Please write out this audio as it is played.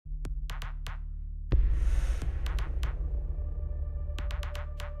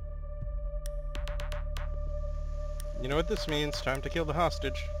You know what this means? Time to kill the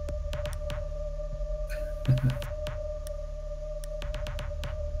hostage.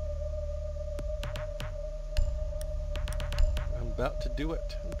 I'm about to do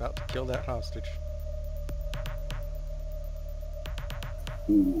it. I'm about to kill that hostage.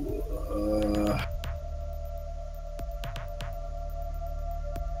 Ooh,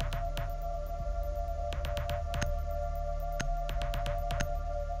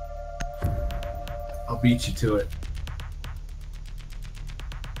 I'll beat you to it.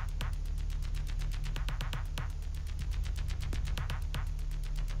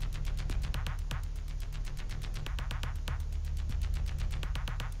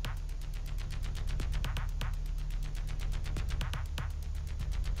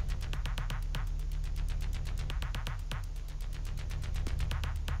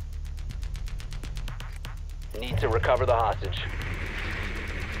 Need to recover the hostage.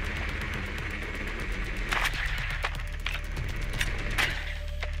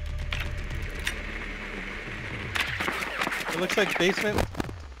 It looks like basement.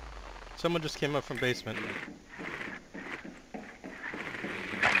 Someone just came up from basement.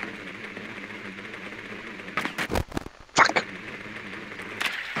 Fuck.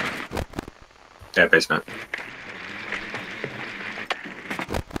 Yeah, basement.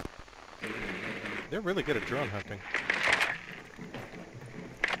 They're really good at drone hunting.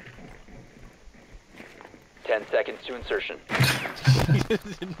 10 seconds to insertion.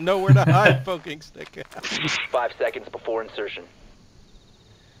 Nowhere to hide, poking stick. 5 seconds before insertion.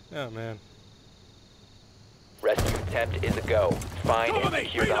 Oh man. Rescue attempt is a go. Find and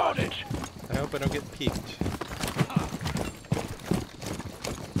secure the hostage. I hope I don't get peeked.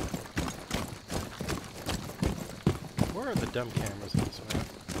 Where are the dumb cameras in this way?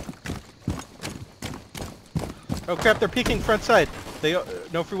 Oh crap, they're peeking front side. They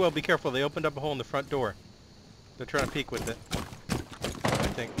no free will, be careful. They opened up a hole in the front door. They're trying to peek with it. I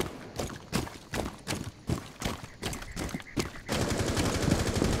think.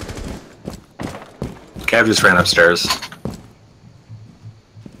 Cav just ran upstairs.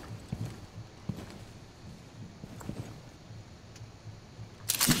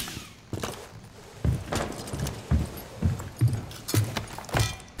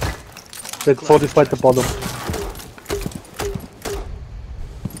 With 45 at the bottom.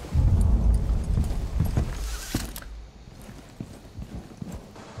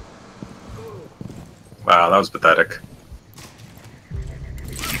 Wow, that was pathetic.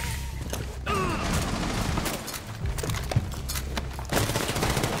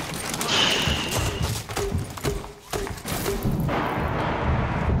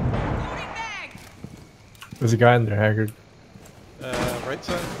 There's a guy in there, Haggard. Right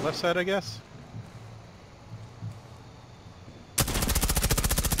side, left side, I guess.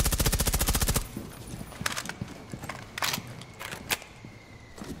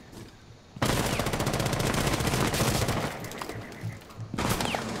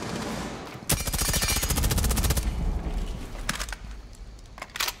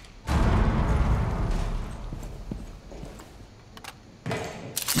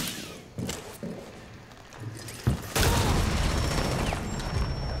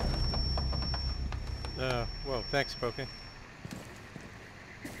 Whoa, thanks, Poking.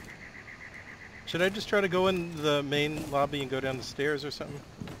 Should I just try to go in the main lobby and go down the stairs or something?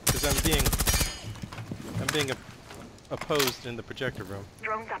 Because I'm being opposed in the projector room.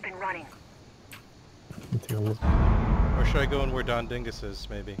 Drone's up and running. Or should I go in where Don Dingus is,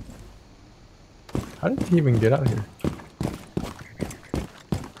 maybe? How did he even get out here?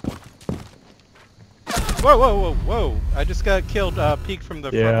 Whoa, whoa, whoa, whoa! I just got killed, peeked from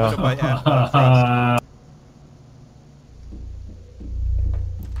the front window by Frost.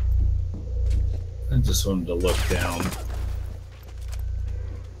 I just wanted to look down.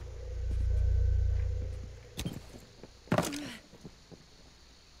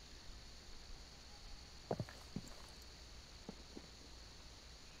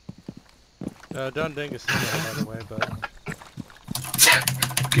 Don Dingus is there, by the way, but...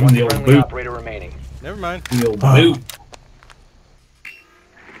 Give me the old Friendly boot. operator remaining. Never mind. The old boot.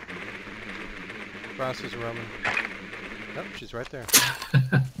 Frost is roaming. Nope, she's right there.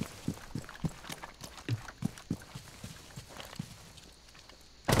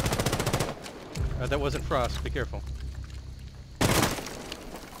 That wasn't Frost, be careful. Top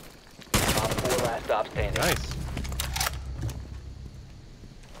 4 last stop standing. Nice.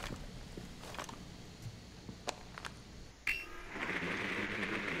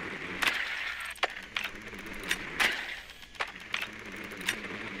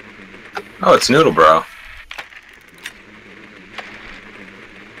 Oh, it's Noodle Bro.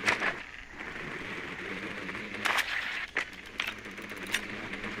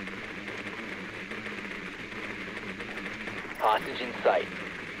 sight.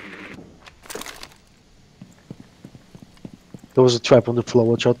 There was a trap on the floor,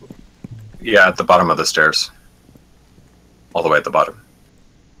 watch out. Yeah, at the bottom of the stairs. All the way at the bottom.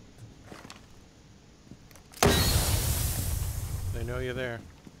 They know you're there.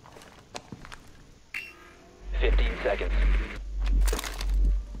 15 seconds.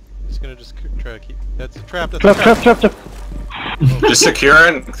 He's gonna just try to keep. That's a trap. That's Trap, a trap. trap, trap, trap! Just secure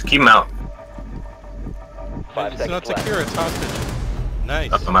it and keep him out. 5 It's seconds not left. secure. It's hostage.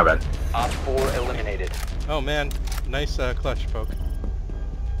 Nice. Oh, my bad. Op 4 eliminated. Oh man, nice clutch poke.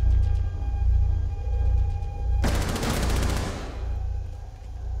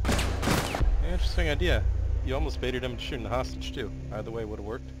 Interesting idea. You almost baited him shooting the hostage too. Either way would have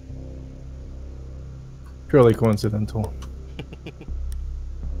worked. Purely coincidental.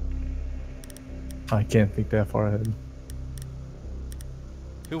 I can't think that far ahead.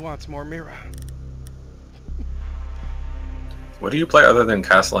 Who wants more Mira? What do you play other than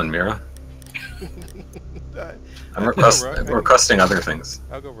Castle and Mira? I'm requesting other things.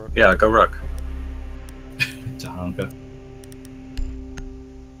 I'll go Rook. Yeah, go Rook. Tahanka.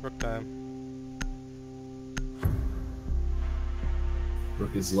 Rook time.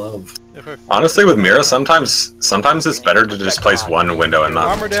 Rook is love. If I Honestly, with Mira, sometimes it's better to just place one window and not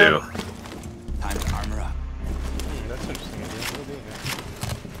Armor two. down. Time to armor up. That's interesting idea. We'll do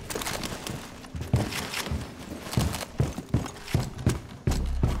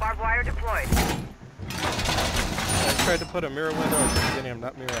that. Barbed wire deployed. I tried to put a mirror window at the beginning. I'm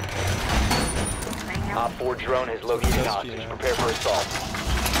not mirroring. Op 4 drone has located hostage. Prepare for assault.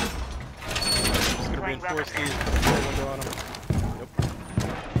 Just gonna reinforce these. Put a mirror window on them. Yep.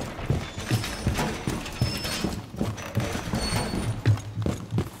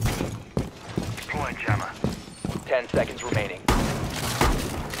 Deploying jammer. 10 seconds remaining.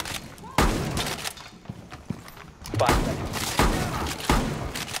 5 seconds.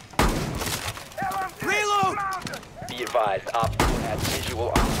 Reload! Be advised, Op 4 has visual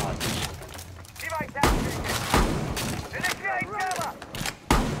on hostage. Device activated. Initiate jammer.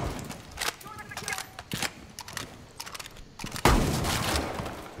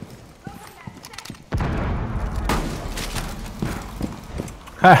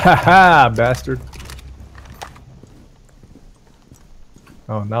 Ha ha ha, bastard.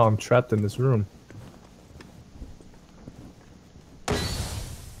 Oh, now I'm trapped in this room.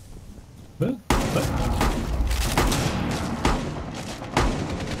 What?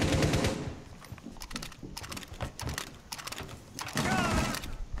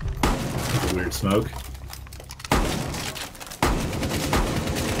 Weird smoke.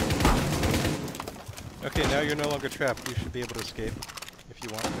 Okay, now you're no longer trapped. You should be able to escape if you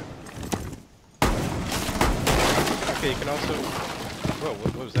want to. Okay, you can also. Whoa,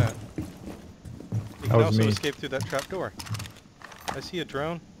 what was that? You can was also me. escape through that trap door. I see a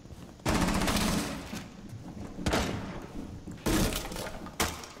drone.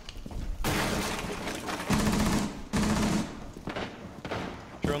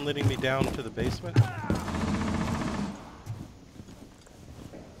 Drone leading me down to the basement.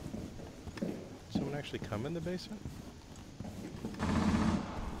 Someone actually come in the basement?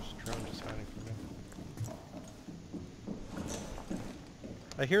 This drone just hiding from me.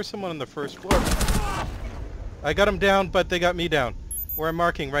 I hear someone on the first floor. I got him down, but they got me down. Where I'm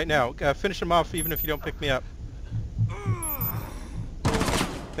marking right now. Finish him off even if you don't pick me up.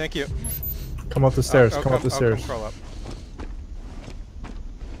 Thank you. Come up the stairs, I'll come up the I'll stairs. crawl up.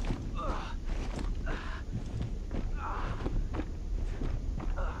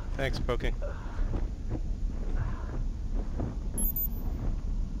 Thanks, poking.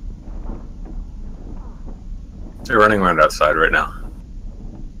 They're running around outside right now.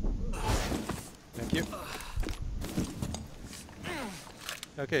 Thank you.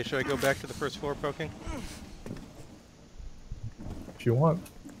 Okay, should I go back to the first floor poking? If you want.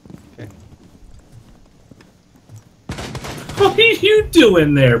 Okay. What are you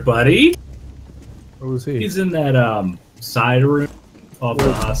doing there, buddy? Where was he? He's in that side room off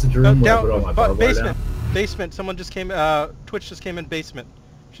the hostage room where I put all my barbed wire basement. down. Basement. Someone just came. Twitch just came in basement.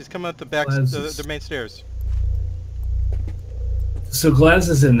 She's coming out the back, Glasses. the main stairs. So Glass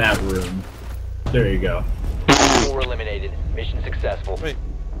is in that room. There you go. 4 eliminated. Mission successful. Wait.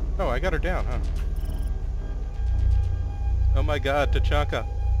 Oh, I got her down, huh? Oh my God, Tachanka.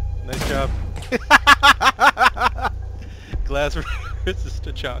 Nice job. Glass versus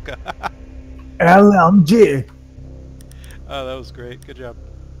Tachanka. LMG! Oh, that was great. Good job.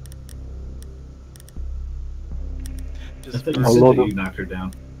 I Just thought you I'll said load that him. you knocked her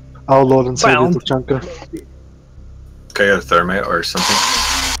down. Our Lord and Savior Bound. Tachanka. Okay, a thermite or something.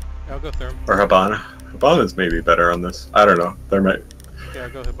 I'll go therm. Or Habana. Hibana's maybe better on this. I don't know. Thermite. Okay, I'll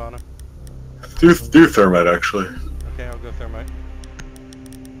go Hibana. Do Thermite, actually. Okay, I'll go Thermite.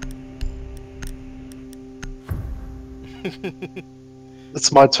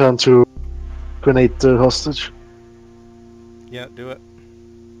 It's my turn to grenade the hostage. Yeah, do it.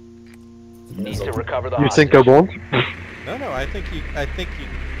 Needs to recover the You hostage. think I won't? No, I think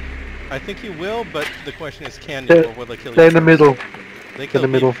you will, but the question is, can you, They're- or will they kill you? They're in the first? middle. They killed the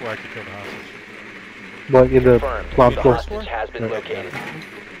me middle. before I could kill the hostage. Like in the Confirmed. plant The floor. hostage has been located.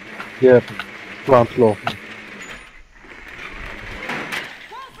 Yeah, plant floor.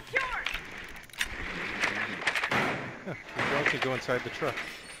 Huh, the drone can go inside the truck.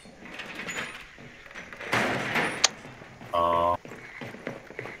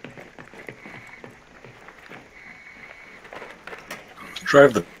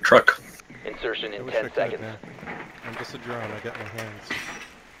 Drive the truck. Insertion I in wish I 10 could seconds. now. I'm just a drone. I got my hands.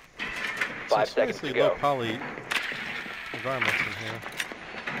 5 Some seconds to seriously low go. poly environments in here.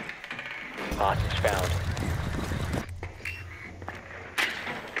 Hostage found.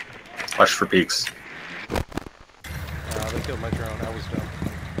 Watch for peaks. They killed my drone. I was dumb.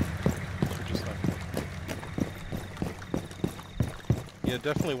 Should just left. Yeah,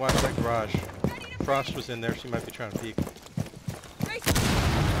 definitely watch that garage. Frost was in there. She might be trying to peek.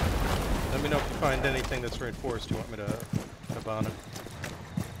 Let me know if you find anything that's reinforced. You want me to Hibana?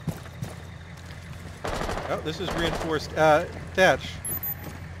 Oh, this is reinforced. Thatch.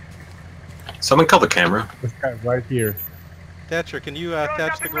 Someone kill the camera. This guy right here. Thatcher, can you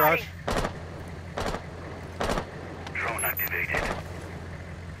thatch the garage? Drone activated.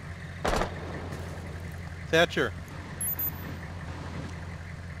 Thatcher.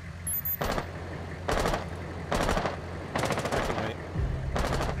 I can wait.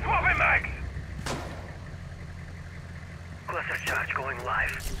 Swapping mags! Cluster charge going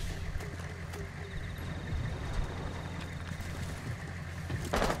live.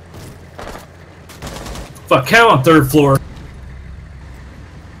 Fuck, how on 3rd floor?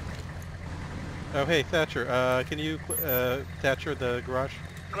 Oh, hey, Thatcher, can you Thatcher the garage?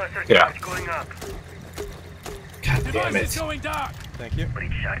 Cluster Yeah. charge going up. God damn it. going dark. Thank you.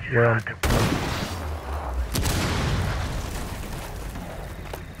 Breach charge is Well. hot.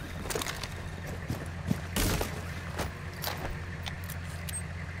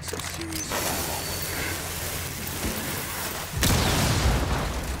 Some serious.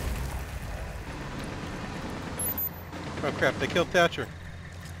 Oh crap, they killed Thatcher.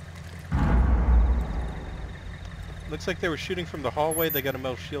 Looks like they were shooting from the hallway. They got a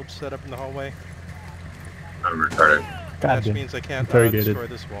metal shield set up in the hallway. I'm retarded. God Which damn. means I can't Interrogated. destroy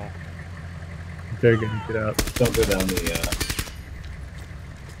this wall. Interrogated. Get out. Don't go down the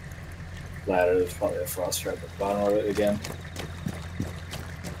ladder. There's probably a frost trap at the bottom of it again.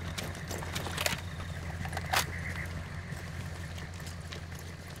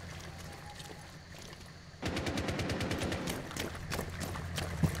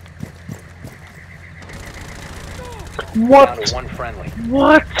 Down What? to 1 friendly.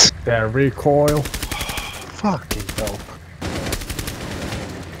 What? That recoil. Fucking hell.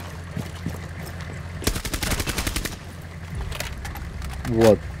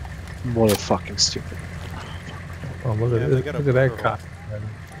 What a fucking stupid. Oh, look Yeah, at they it. got a Look at that burrow. cock.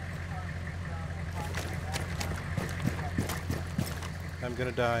 I'm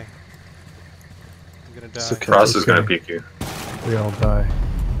gonna die. I'm gonna die. It's okay. Frost is gonna peek you. We all die.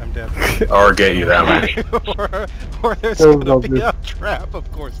 I'm dead. Or get you that way. or there's Oh, gonna no, be dude. a trap.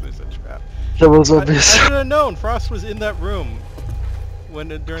 Of course there's a trap. That was I obvious. should have known. Frost was in that room when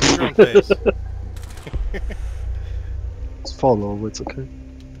during the drone phase. Just fall over, it's okay.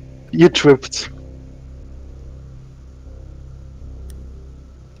 You tripped.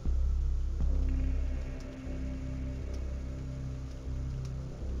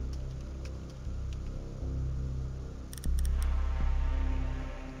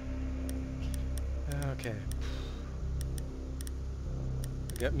 Okay.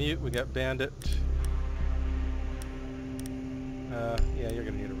 We got Mute, we got Bandit. Yeah, you're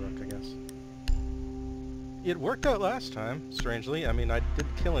gonna need a rook, I guess. It worked out last time, strangely. I mean, I did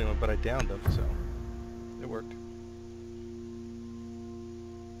kill him, but I downed him, so it worked.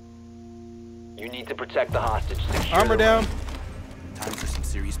 You need to protect the hostage. Secure Armor the down! room. Time for some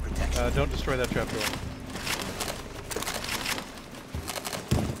serious protection. Don't destroy that trapdoor.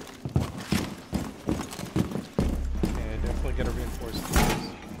 Okay, definitely gotta reinforce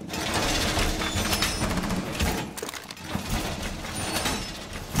this.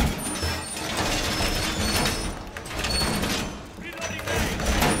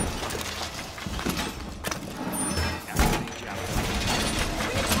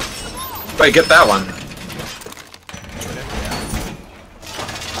 Wait, get that one.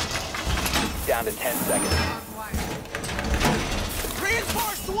 down to 10 seconds.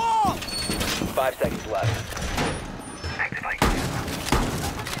 Reinforce the wall! 5 seconds left.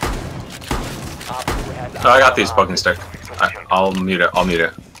 Op 4 has Oh, I got these poking stick. I'll mute it. I'll mute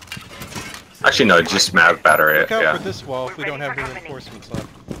it. Actually, no, just map battery it. Look out Yeah. for this wall if we don't have any reinforcements left.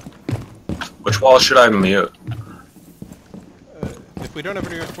 Which wall should I mute? If we don't have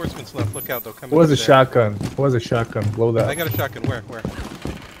any reinforcements left, look out, they'll come in. What was a there. shotgun? What was a shotgun? Blow that. I got a shotgun. Where?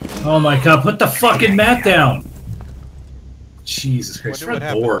 Oh my god, put the fucking map down! Jesus Christ, What I'm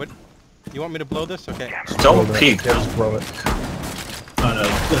happened? bored. You want me to blow this? Okay. Don't Blow that. peek. Yeah, just blow it. Oh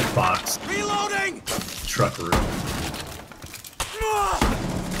no, good box. Reloading! Truck room.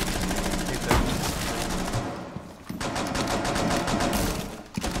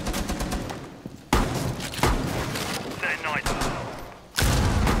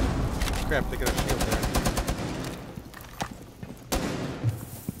 Crap, they got a shield there.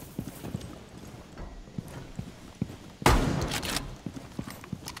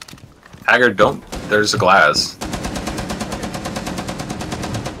 Haggard, don't. There's a glass.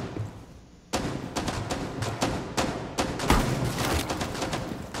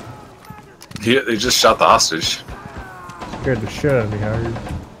 They just shot the hostage. Scared the shit out of me, Howard.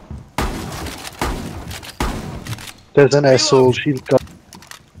 There's an asshole shield gun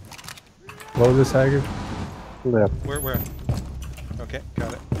Blow this, Haggard. left. Where? Okay,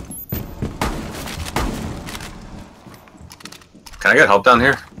 got it. Can I get help down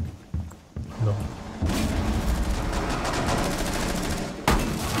here? No.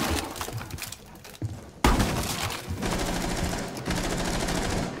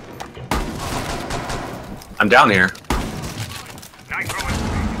 I'm down here.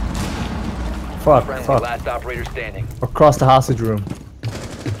 Fuck, Friendly, fuck. last operator standing. Across the hostage room.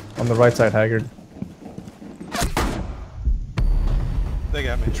 On the right side, Haggard. They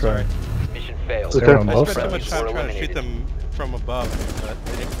got me. Good try. Sorry. Mission failed. Okay. They're on I both spent too much sides. time trying to shoot them from above, but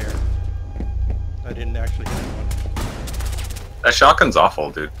they didn't care. I didn't actually hit anyone. That shotgun's awful,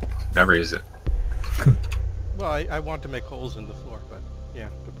 dude. Never use it. Well, I want to make holes in the floor, but yeah,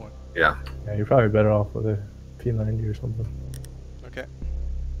 good point. Yeah. Yeah, you're probably better off with a P90 or something. Okay.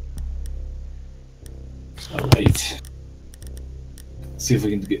 Alright. See if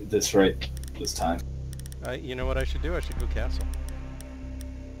we can get this right this time. You know what I should do? I should go castle.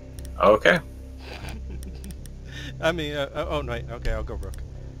 Okay. I mean, oh no, okay, I'll go rook.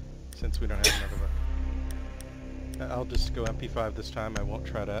 Since we don't have another rook. I'll just go MP5 this time. I won't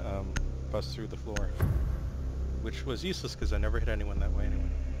try to bust through the floor. Which was useless because I never hit anyone that way anyway.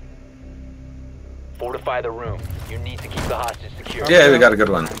 Fortify the room. You need to keep the hostage secure. Yeah, we got a good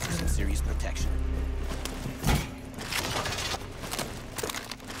one. Time for some serious protection.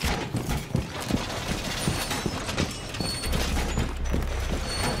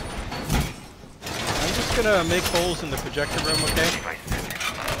 I'm just gonna make holes in the projector room, okay?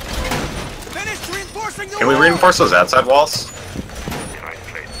 Finished reinforcing the Can we wall! reinforce those outside walls?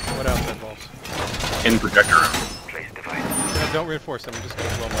 What outside walls? In projector room. No, don't reinforce them. I'm just gonna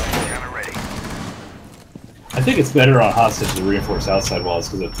blow them up. I think it's better on hostage to reinforce outside walls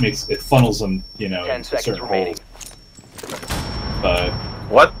because it funnels them, you know, 10 into seconds certain remaining. holes. But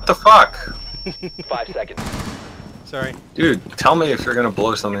What the fuck? 5 seconds. Sorry. Dude, tell me if you're gonna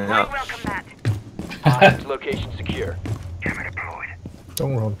blow something up. Hostage location secure.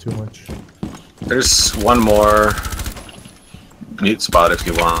 Don't roll too much. There's one more mute spot if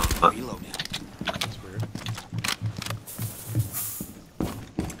you want. Reloading. That's weird.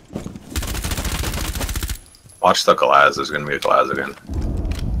 Watch the glass. There's gonna be a glass again.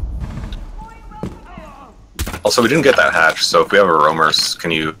 Also, we didn't get that hatch, so if we have a roamers,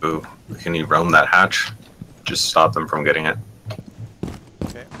 can you roam that hatch? Just stop them from getting it.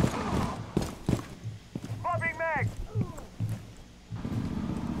 Okay.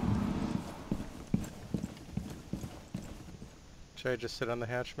 Should I just sit on the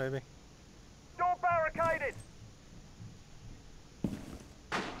hatch, maybe? Don't barricade it!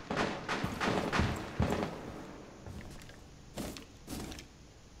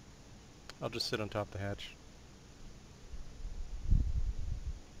 I'll just sit on top of the hatch.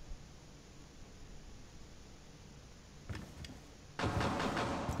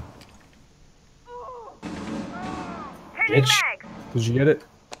 bitch. Did you get it?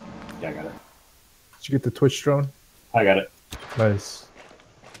 Yeah, I got it. Did you get the Twitch drone? I got it. Nice.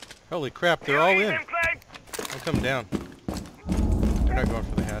 Holy crap, they're all in. I'll come down. They're not going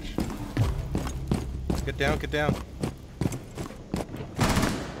for the hatch. Get down, get down.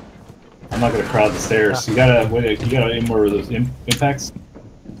 I'm not gonna crowd the stairs. You gotta wait. You gotta aim more of those impacts.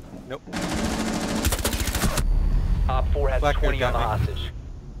 Nope. Op 4 has Blackbeard 20 on the got me. hostage.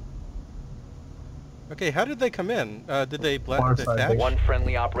 Okay, how did they come in? Did they Far blast the side, thatch? One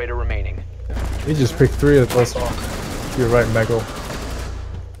friendly operator remaining. He just picked 3 of us off. You're right, Mego.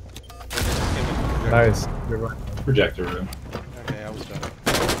 Nice. You're right. Projector room. Okay, I was done.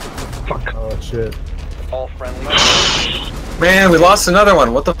 Fuck. Oh shit. All friendly. Man, we lost another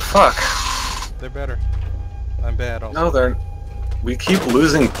one. What the fuck? They're better. I'm bad also. No, they're. We keep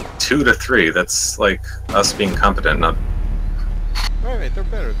losing 2 to 3. That's like us being competent, not. Right, they're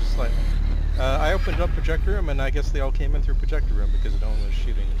better, just slightly. I opened up projector room, and I guess they all came in through projector room because no one was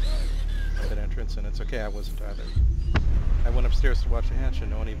shooting at that entrance, and it's okay, I wasn't either. I went upstairs to watch the hatch,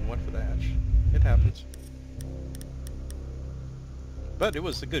 and no one even went for the hatch. It happens. But it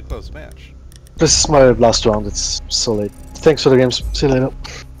was a good close match. This is my last round. It's so late. Thanks for the games. See you later.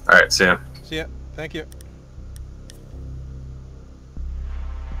 Alright, see ya. See ya. Thank you.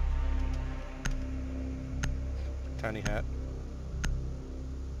 Tiny hat.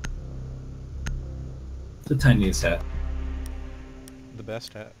 The tiniest hat. The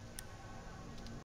best hat.